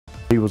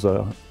He was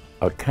a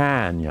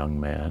kind young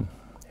man.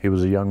 He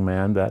was a young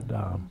man that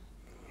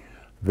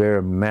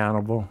very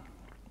mannerable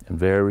and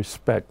very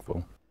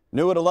respectful.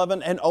 New at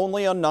 11 and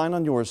only on 9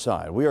 on your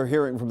side. We are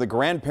hearing from the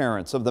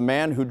grandparents of the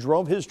man who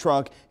drove his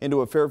truck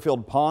into a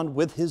Fairfield pond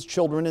with his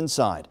children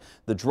inside.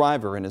 The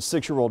driver and his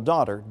 6-year-old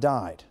daughter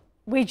died.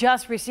 We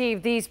just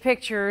received these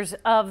pictures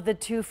of the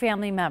two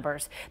family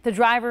members. The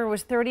driver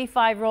was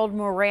 35-year-old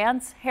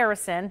Rufus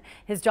Harrison.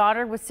 His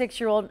daughter was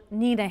 6-year-old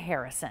Nina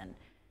Harrison.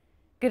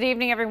 Good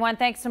evening, everyone.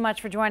 Thanks so much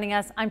for joining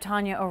us. I'm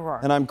Tanya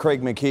O'Rourke. And I'm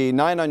Craig McKee.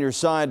 9 on your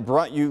side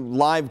brought you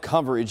live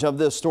coverage of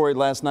this story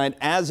last night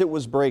as it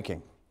was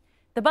breaking.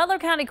 The Butler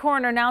County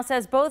coroner now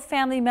says both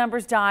family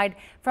members died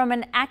from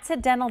an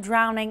accidental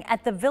drowning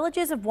at the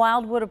Villages of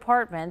Wildwood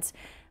Apartments.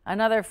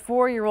 Another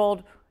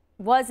 4-year-old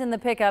was in the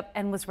pickup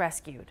and was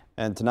rescued.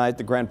 And tonight,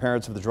 the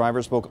grandparents of the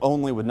driver spoke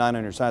only with 9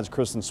 on your side's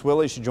Kristen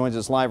Swilley. She joins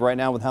us live right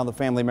now with how the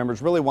family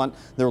members really want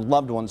their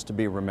loved ones to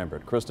be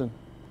remembered. Kristen?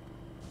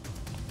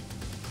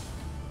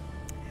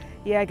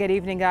 Yeah, good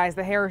evening, guys.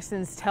 The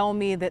Harrisons tell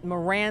me that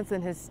Morantz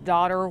and his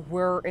daughter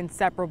were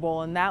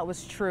inseparable, and that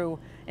was true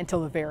until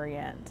the very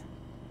end.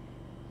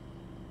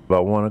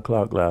 About 1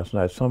 o'clock last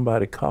night,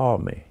 somebody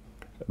called me.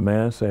 The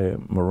man said,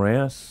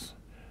 Morantz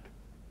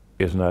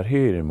is not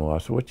here anymore. I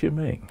said, what you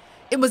mean?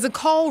 It was a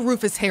call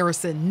Rufus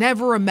Harrison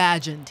never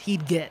imagined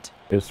he'd get.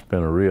 It's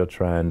been a real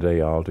trying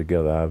day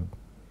altogether. I've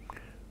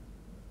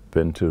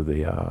been to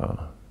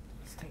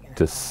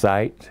the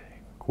site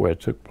where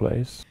it took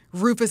place.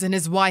 Rufus and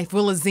his wife,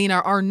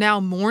 Willazina, are now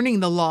mourning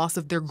the loss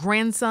of their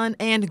grandson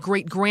and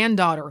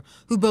great-granddaughter,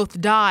 who both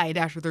died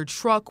after their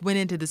truck went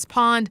into this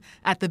pond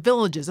at the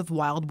Villages of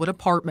Wildwood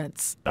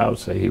Apartments. I would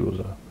say he was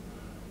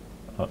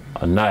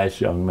a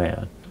nice young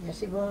man.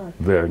 Yes, he was.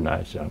 Very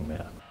nice young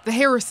man. The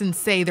Harrisons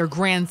say their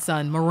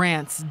grandson,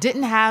 Morantz,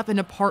 didn't have an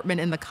apartment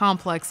in the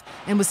complex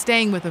and was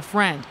staying with a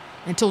friend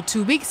until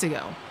 2 weeks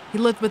ago. He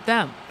lived with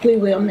them. We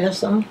will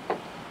miss him.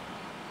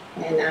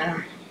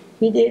 And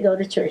he did go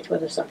to church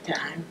with us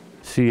sometime.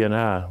 She and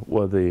I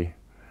were the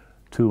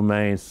two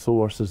main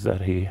sources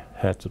that he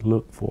had to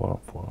look for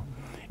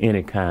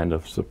any kind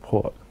of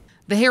support.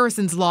 The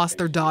Harrisons lost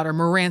their daughter,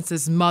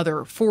 Morantz's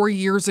mother, 4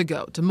 years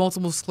ago to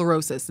multiple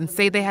sclerosis and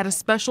say they had a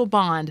special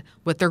bond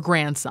with their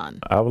grandson.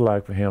 I would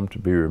like for him to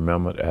be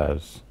remembered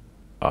as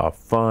a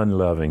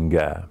fun-loving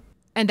guy.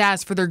 And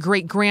as for their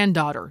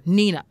great-granddaughter,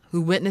 Nina,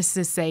 who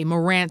witnesses say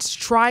Morantz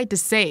tried to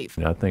save.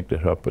 I think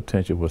that her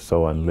potential was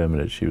so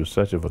unlimited. She was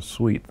such of a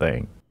sweet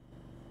thing.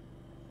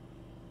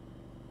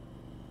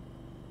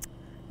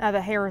 Now,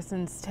 the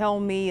Harrisons tell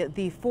me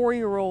the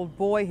 4-year-old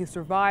boy who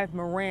survived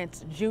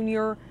Morantz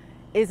Jr.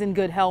 is in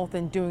good health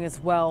and doing as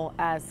well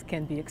as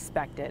can be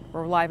expected.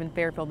 We're live in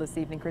Fairfield this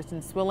evening.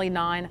 Kristen Swilley,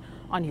 9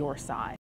 on your side.